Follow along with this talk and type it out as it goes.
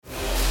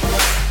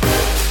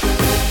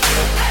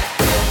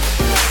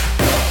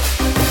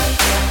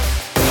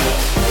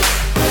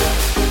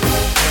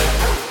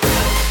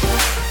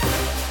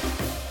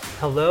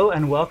Hello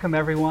and welcome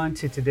everyone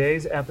to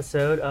today's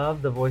episode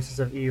of the Voices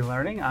of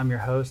E-Learning. I'm your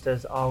host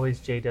as always,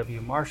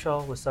 J.W.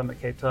 Marshall with Summit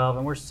K-12,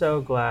 and we're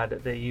so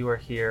glad that you are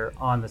here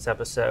on this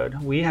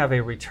episode. We have a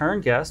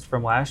return guest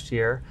from last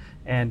year,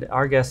 and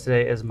our guest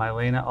today is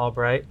Mylena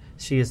Albright.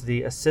 She is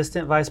the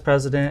Assistant Vice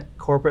President,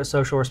 Corporate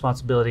Social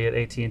Responsibility at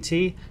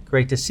AT&T.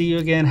 Great to see you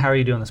again. How are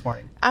you doing this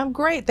morning? I'm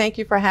great. Thank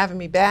you for having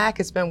me back.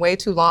 It's been way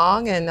too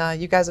long,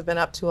 and you guys have been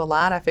up to a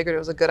lot. I figured it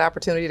was a good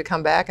opportunity to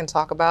come back and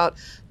talk about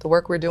the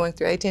work we're doing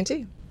through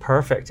AT&T.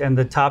 Perfect. And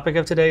the topic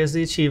of today is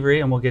the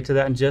Achievery, and we'll get to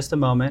that in just a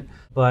moment.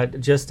 But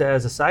just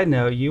as a side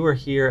note, you were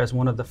here as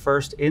one of the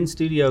first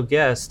in-studio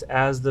guests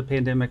as the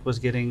pandemic was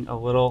getting a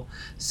little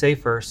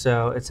safer.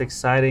 So it's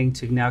exciting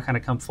to now kind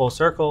of come full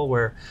circle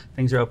where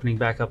things are opening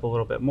back up a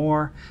little bit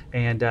more.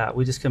 And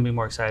we just couldn't be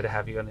more excited to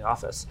have you in the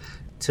office.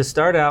 To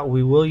start out,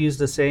 we will use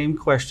the same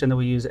question that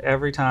we use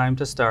every time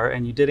to start.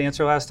 And you did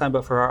answer last time,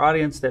 but for our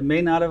audience that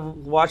may not have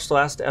watched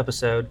last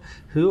episode,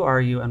 who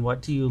are you and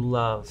what do you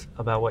love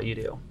about what you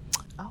do?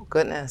 Oh,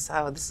 goodness.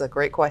 Oh, this is a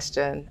great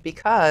question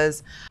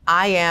because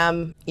I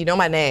am, you know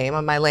my name,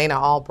 I'm Mylena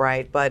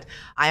Albright, but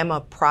I am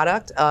a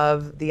product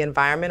of the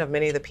environment of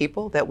many of the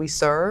people that we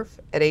serve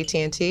at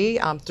AT&T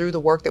through the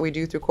work that we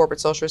do through corporate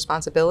social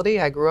responsibility.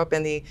 I grew up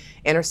in the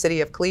inner city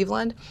of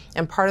Cleveland,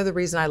 and part of the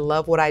reason I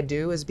love what I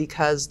do is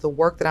because the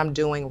work that I'm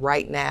doing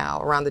right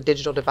now around the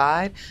digital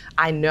divide,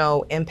 I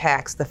know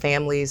impacts the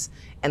families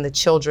and the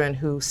children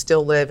who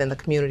still live in the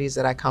communities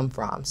that I come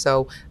from.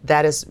 So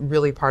that is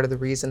really part of the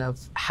reason of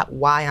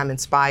why I'm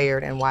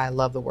inspired and why I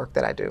love the work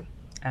that I do.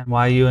 And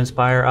why you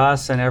inspire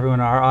us and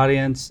everyone in our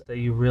audience that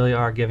you really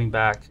are giving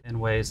back in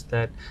ways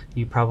that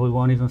you probably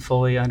won't even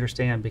fully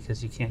understand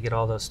because you can't get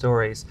all those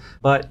stories.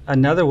 But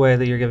another way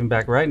that you're giving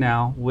back right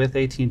now with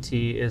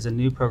AT&T is a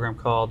new program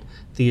called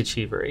the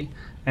Achievery.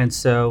 And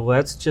so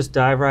let's just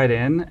dive right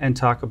in and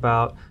talk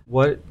about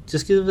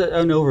just give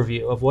an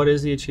overview of what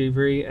is the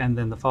Achievery, and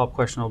then the follow-up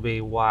question will be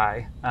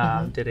why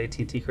did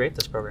AT&T create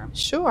this program?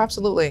 Sure,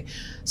 absolutely.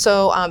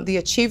 So the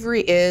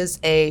Achievery is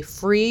a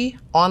free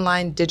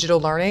online digital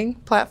learning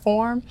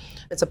platform.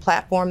 It's a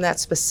platform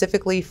that's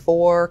specifically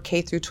for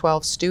K through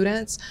 12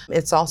 students.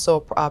 It's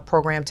also a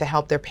program to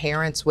help their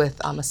parents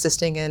with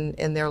assisting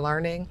in their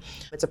learning.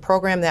 It's a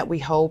program that we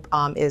hope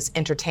is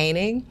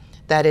entertaining,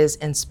 that is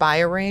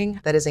inspiring,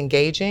 that is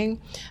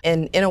engaging,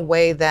 and in a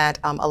way that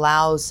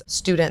allows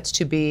students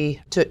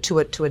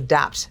to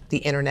adopt the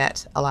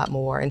internet a lot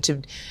more.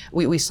 And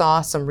we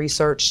saw some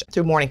research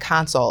through Morning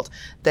Consult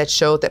that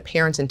showed that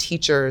parents and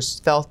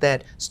teachers felt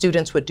that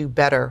students would do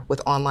better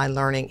with online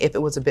learning if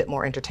it was a bit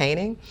more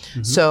entertaining.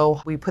 Mm-hmm.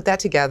 So we put that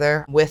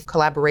together with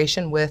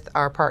collaboration with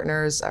our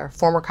partners, our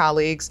former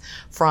colleagues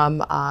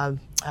from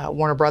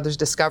Warner Brothers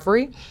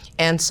Discovery.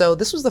 And so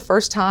this was the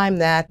first time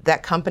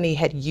that company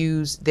had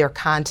used their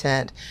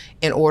content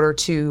in order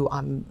to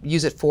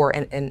use it for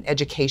an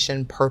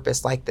education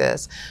purpose like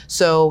this.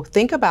 So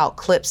think about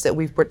clips that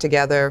we've put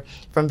together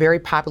from very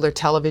popular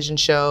television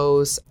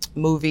shows,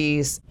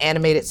 movies,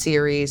 animated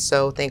series.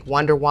 So think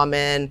Wonder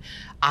Woman,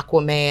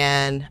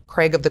 Aquaman,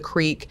 Craig of the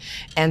Creek.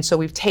 And so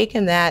we've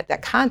taken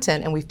that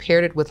content and we've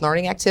paired it with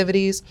learning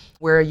activities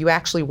where you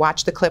actually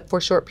watch the clip for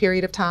a short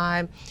period of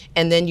time,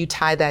 and then you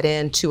tie that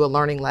into a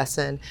learning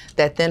lesson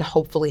that then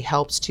hopefully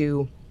helps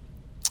to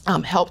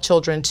help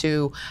children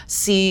to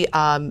see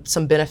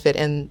some benefit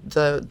in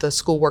the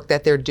schoolwork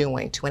that they're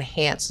doing, to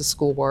enhance the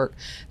schoolwork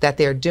that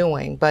they're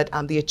doing. But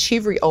the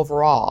Achievery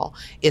overall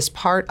is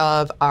part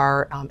of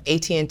our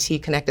AT&T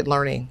Connected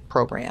Learning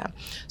program.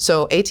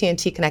 So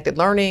AT&T Connected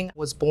Learning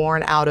was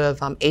born out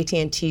of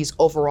AT&T's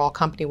overall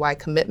company-wide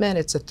commitment.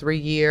 It's a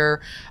 3-year,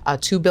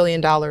 $2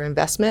 billion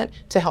investment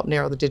to help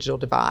narrow the digital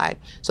divide.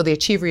 So the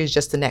Achievery is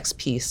just the next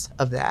piece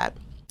of that.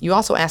 You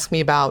also asked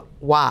me about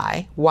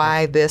why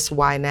this,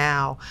 why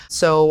now?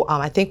 So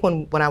I think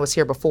when I was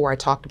here before, I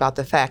talked about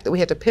the fact that we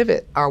had to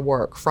pivot our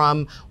work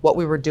from what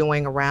we were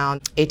doing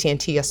around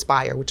AT&T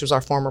Aspire, which was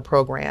our former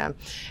program.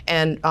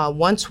 And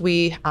once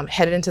we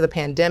headed into the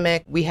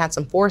pandemic, we had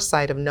some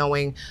foresight of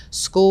knowing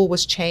school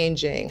was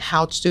changing,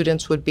 how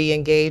students would be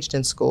engaged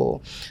in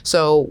school.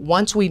 So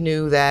once we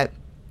knew that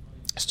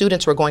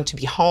students were going to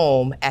be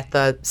home at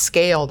the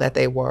scale that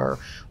they were,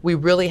 we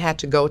really had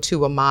to go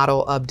to a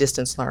model of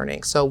distance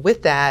learning. So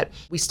with that,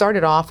 we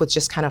started off with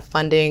just kind of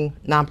funding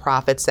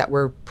nonprofits that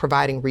were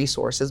providing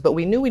resources, but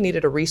we knew we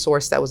needed a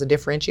resource that was a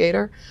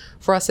differentiator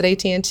for us at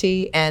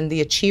AT&T, and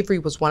the Achievery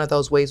was one of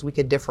those ways we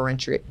could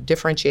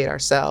differentiate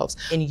ourselves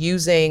in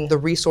using the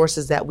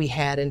resources that we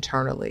had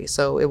internally.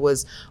 So it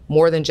was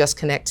more than just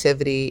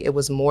connectivity, it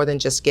was more than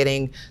just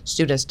getting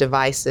students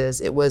devices,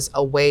 it was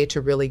a way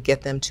to really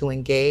get them to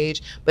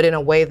engage, but in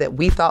a way that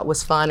we thought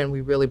was fun and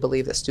we really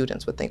believe that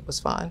students would think was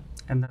fun.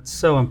 And that's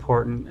so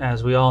important.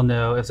 As we all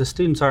know, if the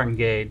students aren't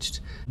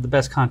engaged, the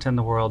best content in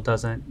the world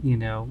doesn't,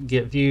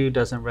 get viewed,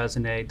 doesn't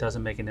resonate,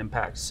 doesn't make an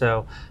impact.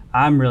 So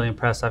I'm really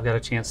impressed. I've got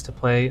a chance to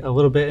play a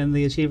little bit in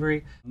the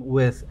Achievery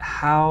with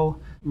how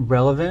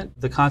relevant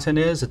the content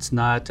is. It's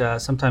not,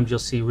 sometimes you'll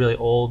see really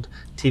old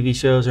TV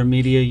shows or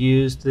media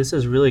used. This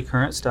is really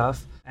current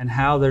stuff. and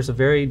how there's a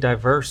very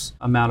diverse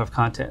amount of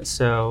content.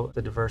 So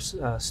the diverse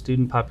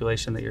student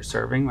population that you're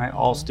serving, right?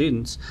 All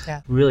students,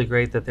 really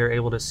great that they're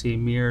able to see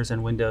mirrors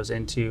and windows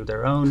into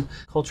their own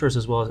cultures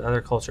as well as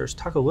other cultures.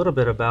 Talk a little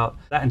bit about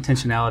that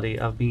intentionality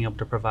of being able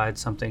to provide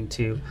something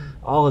to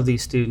all of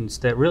these students,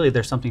 that really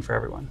there's something for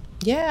everyone.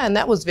 Yeah, and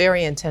that was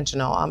very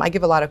intentional. I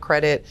give a lot of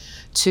credit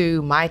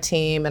to my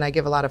team, and I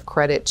give a lot of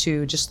credit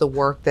to just the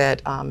work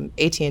that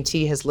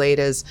AT&T has laid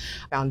as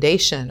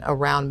foundation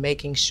around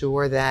making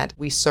sure that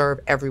we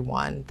serve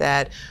everyone,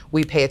 that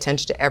we pay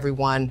attention to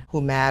everyone who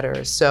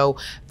matters. So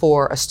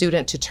for a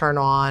student to turn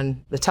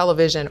on the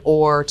television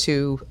or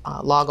to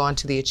log on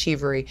to the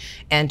Achievery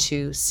and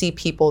to see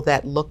people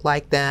that look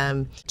like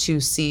them, to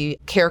see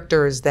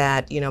characters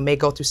that may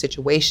go through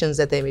situations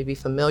that they may be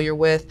familiar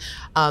with,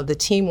 the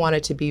team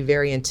wanted to be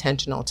very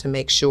intentional to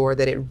make sure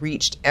that it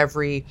reached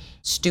every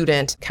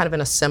student kind of in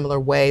a similar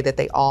way, that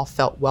they all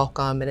felt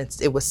welcome, and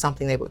it was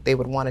something they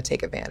would want to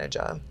take advantage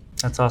of.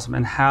 That's awesome.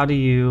 And how do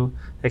you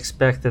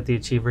expect that the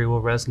Achievery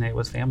will resonate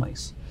with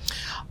families?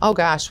 Oh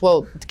gosh,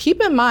 well,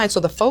 keep in mind, so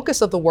the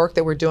focus of the work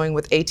that we're doing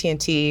with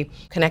AT&T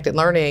Connected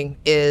Learning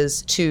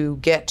is to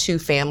get to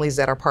families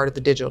that are part of the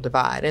digital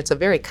divide. And it's a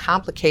very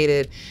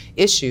complicated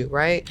issue,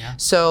 right? Yeah.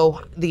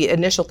 So the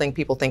initial thing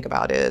people think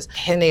about is,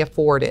 can they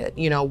afford it?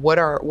 What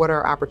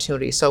are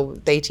opportunities? So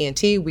with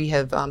AT&T, we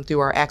have, through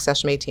our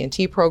Access from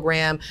AT&T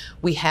program,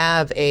 we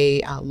have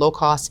a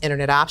low-cost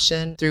internet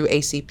option through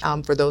AC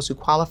for those who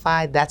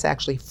qualify. That's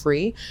actually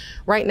free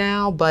right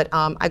now, but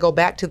I go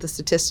back to the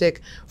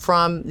statistic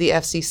from the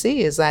FCC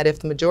is that if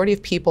the majority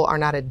of people are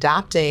not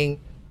adopting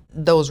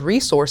those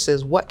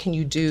resources, what can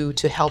you do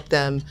to help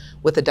them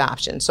with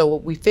adoption? So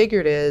what we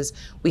figured is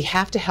we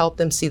have to help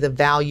them see the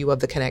value of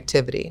the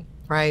connectivity.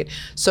 Right?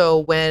 So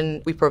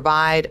when we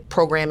provide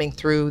programming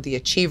through the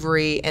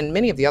Achievery and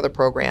many of the other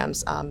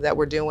programs that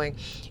we're doing,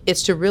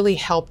 it's to really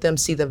help them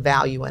see the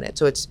value in it.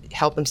 So it's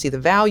help them see the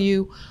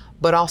value,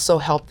 but also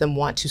help them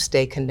want to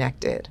stay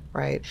connected,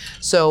 right?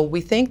 So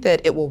we think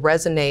that it will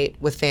resonate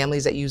with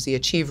families that use the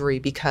Achievery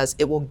because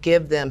it will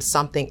give them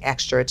something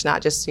extra. It's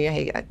not just,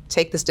 hey, I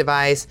take this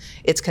device,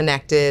 it's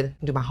connected,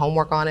 do my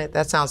homework on it.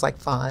 That sounds like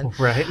fun.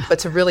 Right. But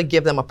to really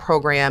give them a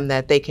program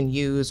that they can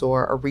use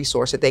or a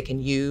resource that they can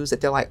use, that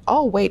they're like,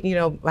 oh, wait,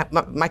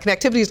 my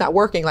connectivity is not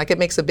working, like it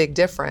makes a big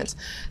difference.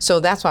 So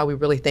that's why we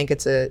really think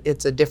it's a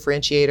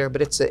differentiator,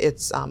 but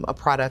it's a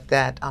product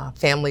that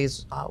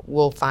families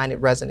will find it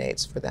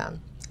resonates for them.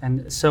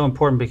 And it's so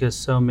important because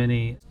so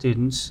many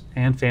students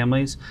and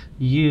families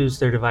use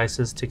their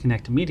devices to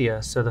connect to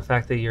media. So the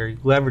fact that you're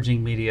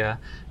leveraging media,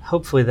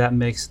 hopefully that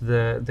makes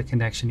the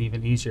connection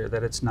even easier,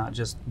 that it's not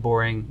just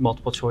boring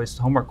multiple choice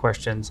homework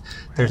questions.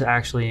 Right. There's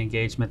actually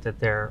engagement that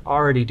they're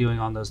already doing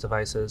on those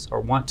devices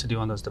or want to do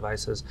on those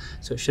devices.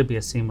 So it should be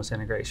a seamless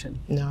integration.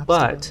 No,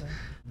 but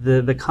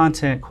the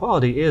content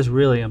quality is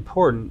really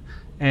important,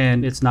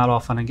 and it's not all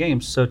fun and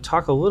games. So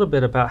talk a little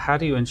bit about how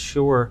do you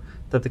ensure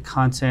that the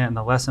content and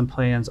the lesson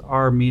plans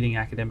are meeting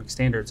academic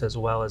standards as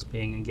well as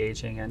being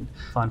engaging and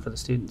fun for the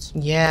students?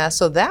 Yeah,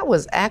 so that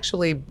was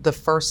actually the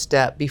first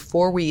step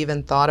before we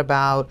even thought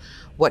about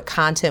what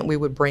content we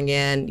would bring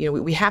in.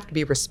 We have to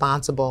be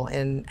responsible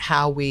in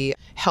how we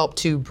help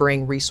to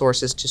bring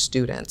resources to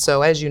students.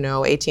 So as you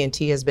know,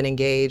 AT&T has been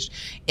engaged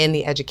in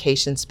the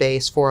education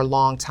space for a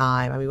long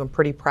time. I mean, I'm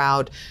pretty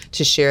proud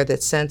to share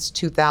that since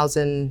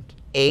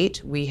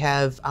 2008, we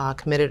have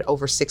committed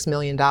over $6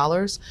 million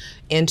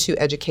into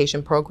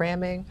education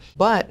programming.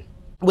 But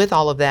with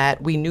all of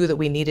that, we knew that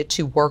we needed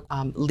to work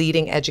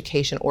leading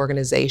education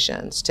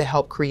organizations to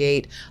help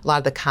create a lot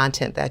of the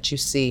content that you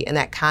see. And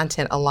that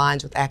content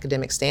aligns with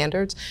academic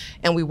standards.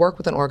 And we work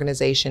with an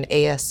organization,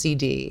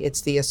 ASCD.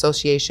 It's the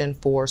Association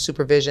for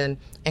Supervision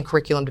and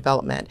Curriculum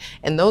Development.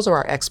 And those are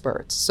our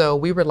experts. So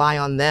we rely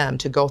on them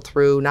to go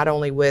through not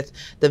only with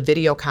the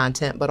video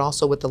content, but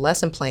also with the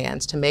lesson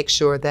plans to make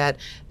sure that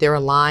they're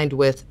aligned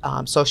with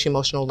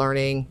socio-emotional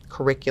learning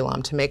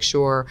curriculum, to make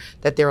sure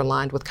that they're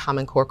aligned with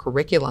Common Core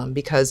curriculum.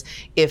 Because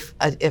if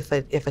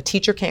a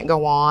teacher can't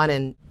go on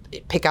and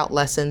pick out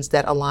lessons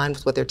that align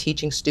with what they're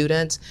teaching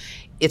students,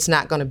 it's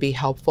not going to be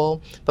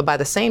helpful. But by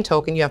the same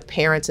token, you have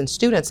parents and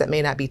students that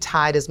may not be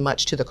tied as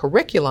much to the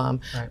curriculum,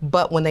 right.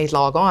 But when they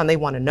log on, they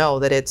want to know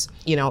that it's,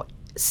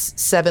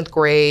 7th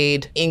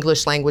grade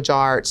English language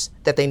arts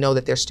that they know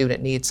that their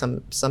student needs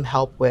some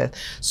help with.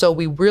 So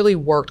we really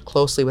worked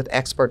closely with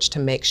experts to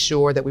make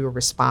sure that we were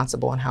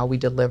responsible in how we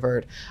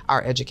delivered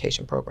our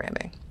education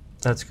programming.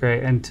 That's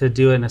great. And to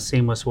do it in a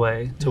seamless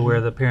way to where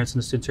the parents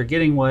and the students are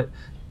getting what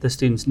the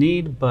students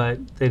need, but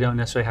they don't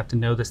necessarily have to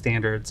know the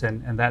standards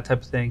and that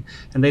type of thing.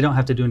 And they don't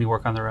have to do any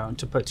work on their own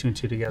to put two and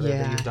two together,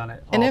 that you've done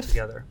it all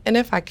together. And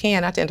if I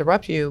can, not to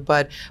interrupt you,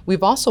 but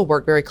we've also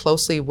worked very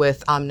closely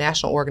with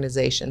national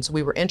organizations.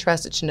 We were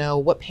interested to know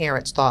what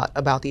parents thought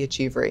about the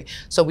Achievery.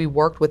 So we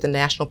worked with the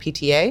National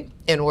PTA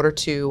in order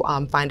to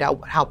find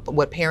out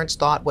what parents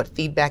thought, what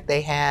feedback they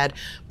had,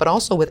 but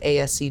also with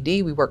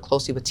ASCD, we worked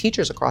closely with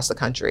teachers across the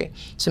country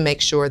to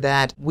make sure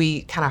that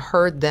we kind of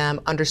heard them,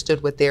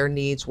 understood what their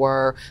needs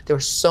were, there were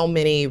so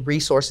many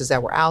resources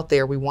that were out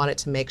there. We wanted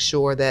to make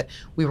sure that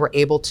we were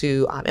able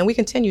to, and we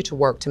continue to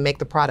work to make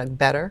the product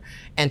better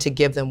and to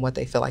give them what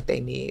they feel like they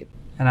need.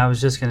 And I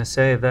was just going to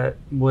say that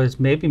was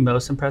maybe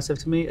most impressive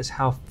to me is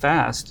how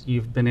fast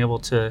you've been able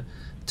to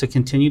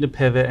continue to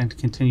pivot and to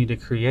continue to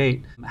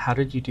create. How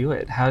did you do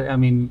it?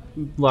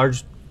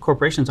 Large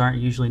corporations aren't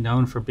usually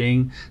known for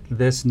being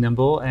this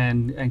nimble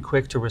and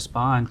quick to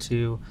respond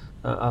to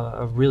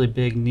a really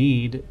big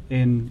need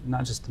in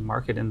not just the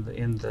market,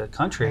 in the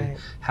country. Right.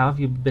 How have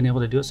you been able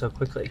to do it so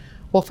quickly?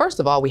 Well, first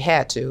of all, we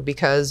had to,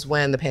 because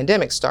when the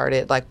pandemic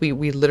started,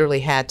 we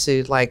literally had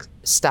to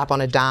stop on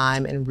a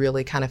dime and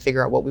really kind of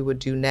figure out what we would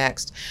do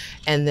next.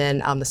 And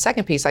then the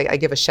second piece, I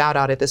give a shout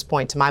out at this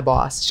point to my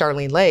boss,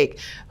 Charlene Lake,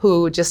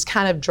 who just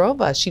kind of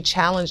drove us. She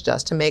challenged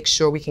us to make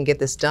sure we can get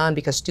this done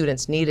because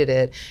students needed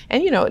it.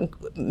 And, in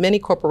many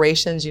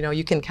corporations,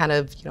 you can kind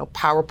of,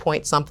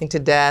 PowerPoint something to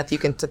death. You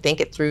can think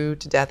it through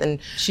to death. And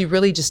she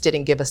really just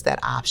didn't give us that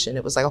option.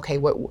 It was like, okay,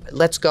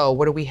 let's go.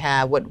 What do we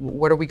have?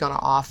 What are we going to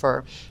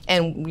offer?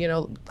 And,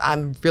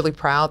 I'm really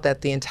proud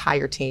that the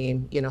entire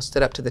team,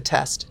 stood up to the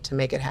test to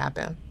make it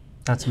happen.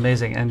 That's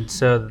amazing. And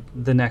so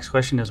the next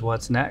question is,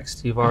 what's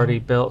next? You've already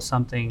built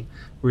something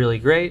really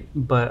great,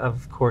 but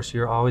of course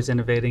you're always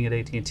innovating at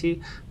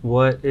AT&T.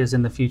 What is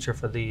in the future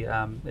for the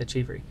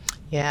Achievery?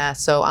 Yeah,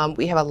 so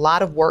we have a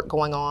lot of work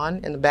going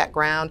on in the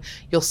background.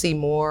 You'll see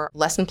more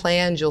lesson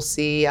plans, you'll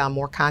see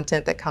more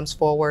content that comes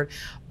forward,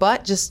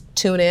 but just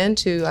tune in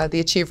to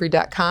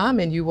theachievery.com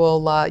and you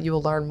will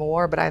learn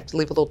more. But I have to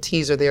leave a little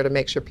teaser there to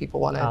make sure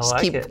people want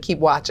to keep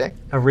watching.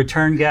 A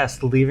return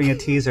guest leaving a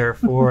teaser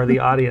for the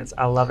audience.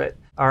 I love it.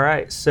 All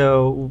right,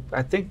 so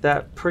I think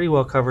that pretty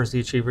well covers the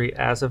Achievery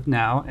as of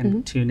now,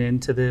 and tune in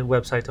to the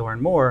website to learn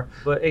more.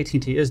 But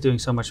AT&T is doing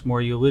so much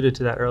more. You alluded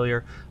to that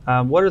earlier.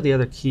 What are the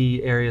other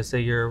key areas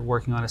that you're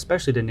working on,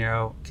 especially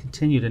to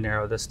continue to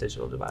narrow this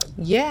digital divide?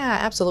 Yeah,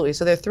 absolutely.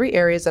 So there are 3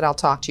 areas that I'll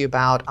talk to you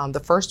about. The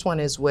first one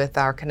is with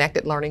our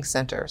Connected Learning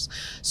Centers.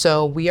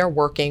 So we are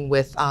working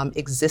with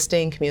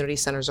existing community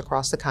centers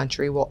across the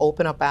country. We'll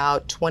open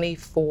about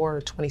 24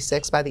 or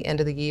 26 by the end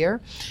of the year.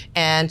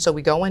 And so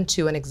we go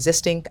into an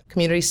existing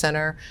community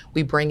center.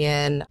 We bring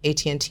in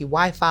AT&T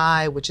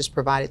Wi-Fi, which is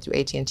provided through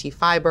AT&T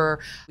Fiber.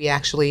 We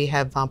actually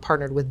have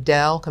partnered with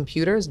Dell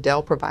Computers.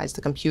 Dell provides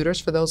the computers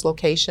for those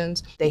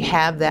locations. They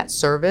have that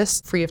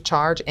service free of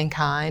charge in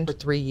kind for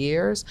 3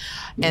 years.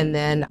 And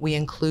then we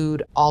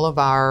include all of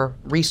our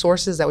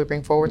resources that we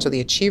bring forward. So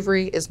the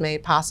Achievery is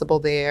made possible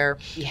there.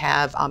 We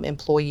have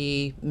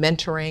employee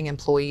mentoring,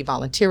 employee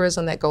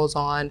volunteerism that goes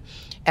on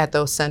at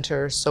those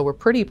centers. So we're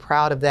pretty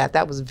proud of that.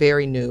 That was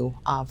very new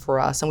for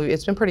us, and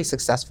it's been pretty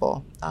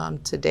successful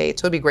to date.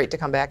 So it'd be great to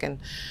come back and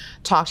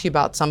talk to you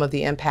about some of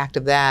the impact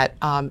of that.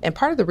 And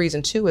part of the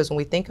reason too is when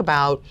we think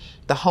about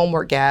the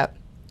homework gap,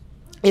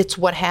 it's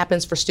what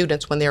happens for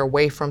students when they're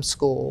away from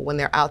school, when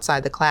they're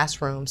outside the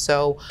classroom.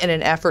 So in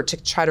an effort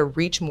to try to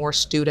reach more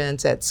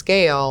students at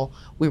scale,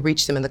 we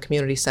reach them in the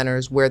community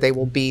centers where they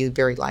will be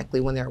very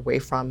likely when they're away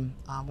from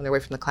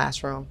the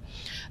classroom.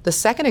 The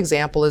second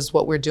example is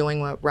what we're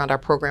doing around our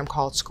program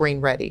called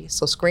Screen Ready.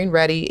 So Screen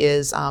Ready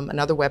is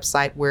another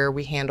website where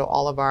we handle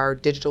all of our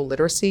digital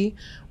literacy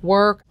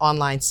work,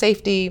 online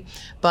safety,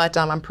 but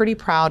I'm pretty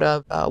proud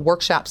of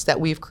workshops that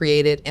we've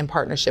created in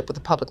partnership with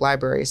the Public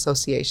Library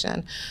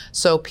Association.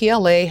 So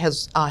PLA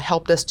has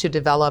helped us to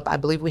develop, I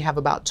believe we have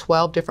about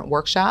 12 different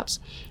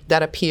workshops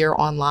that appear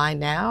online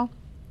now.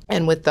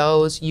 And with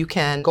those, you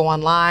can go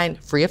online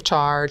free of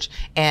charge.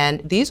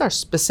 And these are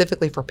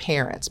specifically for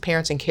parents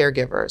and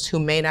caregivers who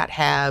may not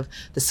have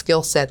the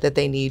skill set that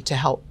they need to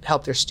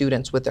help their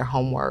students with their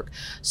homework.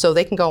 So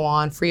they can go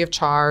on free of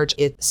charge.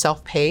 It's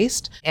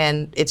self-paced,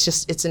 and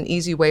it's an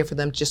easy way for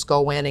them to just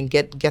go in and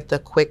get the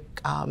quick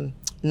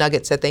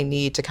nuggets that they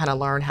need to kind of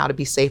learn how to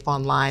be safe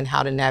online,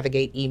 how to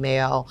navigate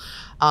email,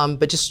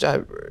 but just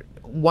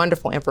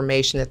wonderful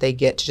information that they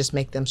get to just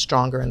make them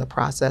stronger in the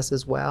process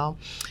as well.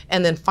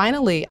 And then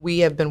finally, we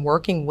have been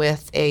working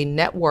with a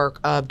network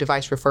of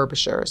device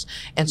refurbishers.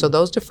 And so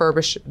those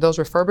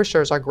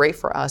refurbishers are great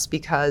for us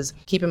because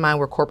keep in mind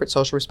we're corporate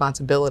social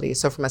responsibility.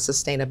 So from a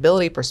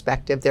sustainability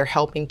perspective, they're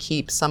helping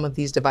keep some of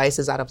these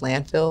devices out of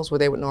landfills where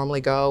they would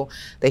normally go.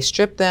 They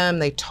strip them,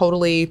 they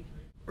totally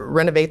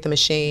renovate the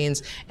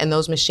machines, and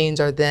those machines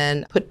are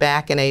then put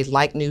back in a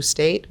like new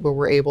state where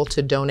we're able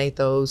to donate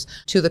those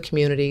to the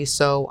community.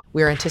 So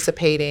we're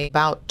anticipating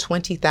about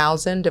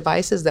 20,000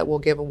 devices that we'll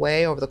give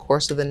away over the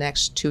course of the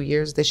next 2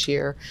 years, this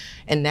year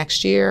and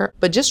next year.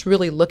 But just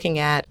really looking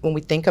at when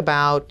we think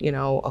about,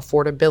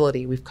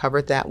 affordability, we've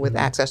covered that with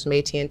access from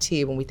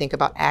AT&T. When we think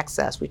about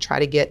access, we try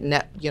to get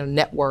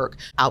network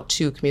out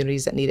to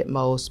communities that need it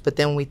most. But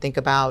then when we think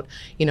about,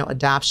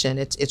 adoption,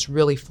 it's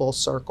really full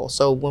circle.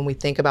 So when we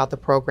think about the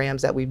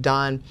programs that we've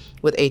done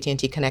with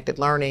AT&T Connected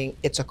Learning,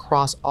 it's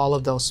across all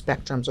of those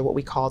spectrums, or what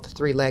we call the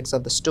 3 legs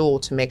of the stool,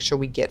 to make sure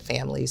we get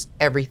families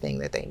everything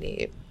that they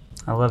need.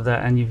 I love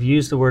that. And you've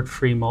used the word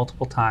free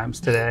multiple times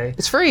today.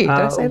 It's free. Did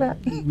I say that?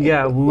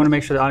 Yeah, we want to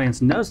make sure the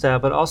audience knows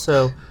that, but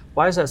also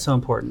Why is that so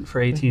important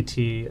for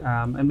AT&T?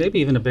 And maybe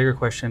even a bigger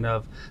question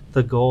of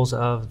the goals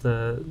of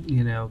the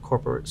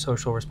corporate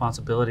social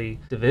responsibility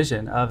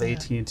division of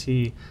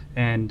AT&T,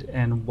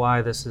 and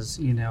why this is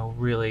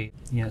really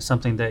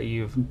something that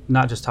you've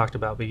not just talked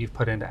about, but you've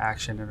put into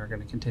action and are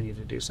going to continue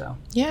to do so.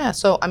 Yeah,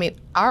 so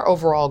our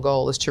overall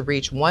goal is to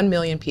reach 1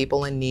 million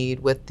people in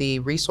need with the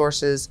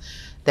resources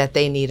that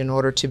they need in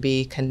order to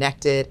be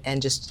connected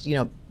and just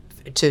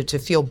to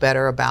feel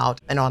better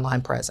about an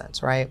online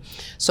presence, right?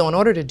 So in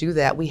order to do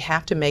that, we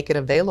have to make it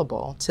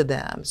available to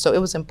them. So it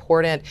was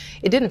important.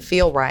 It didn't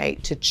feel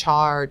right to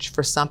charge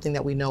for something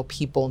that we know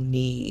people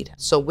need.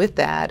 So with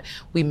that,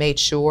 we made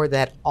sure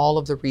that all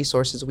of the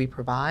resources we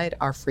provide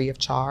are free of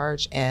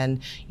charge, and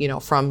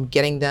from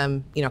getting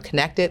them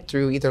connected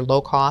through either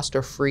low cost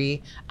or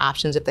free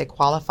options if they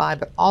qualify,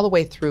 but all the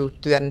way through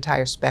that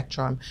entire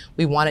spectrum,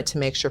 we wanted to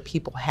make sure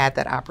people had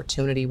that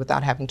opportunity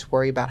without having to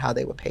worry about how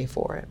they would pay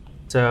for it.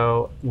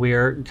 So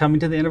we're coming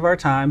to the end of our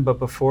time, but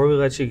before we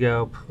let you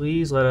go,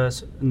 please let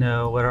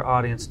our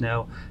audience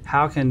know,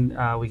 how can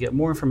we get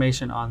more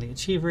information on the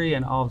Achievery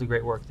and all of the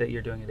great work that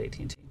you're doing at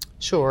AT&T?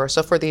 Sure.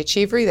 So for the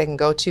Achievery, they can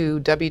go to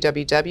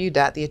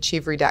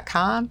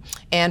www.theachievery.com.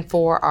 And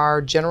for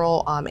our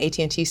general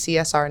AT&T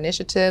CSR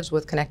initiatives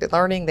with Connected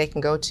Learning, they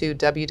can go to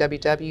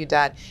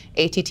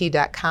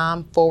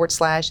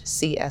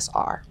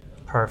www.att.com/CSR.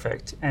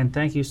 Perfect. And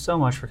thank you so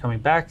much for coming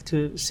back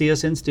to see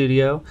us in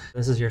studio.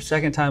 This is your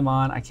second time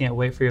on. I can't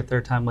wait for your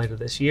third time later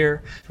this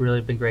year. It's really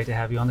been great to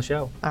have you on the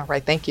show. All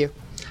right. Thank you.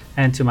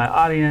 And to my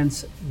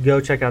audience, go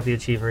check out the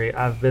Achievery.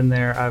 I've been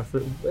there. I've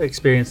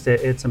experienced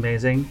it. It's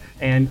amazing.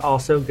 And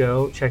also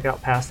go check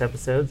out past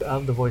episodes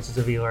of the Voices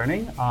of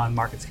E-Learning on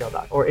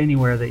MarketScale.com or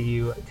anywhere that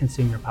you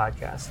consume your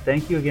podcast.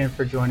 Thank you again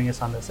for joining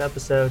us on this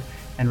episode.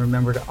 And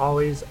remember to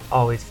always,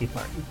 always keep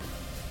learning.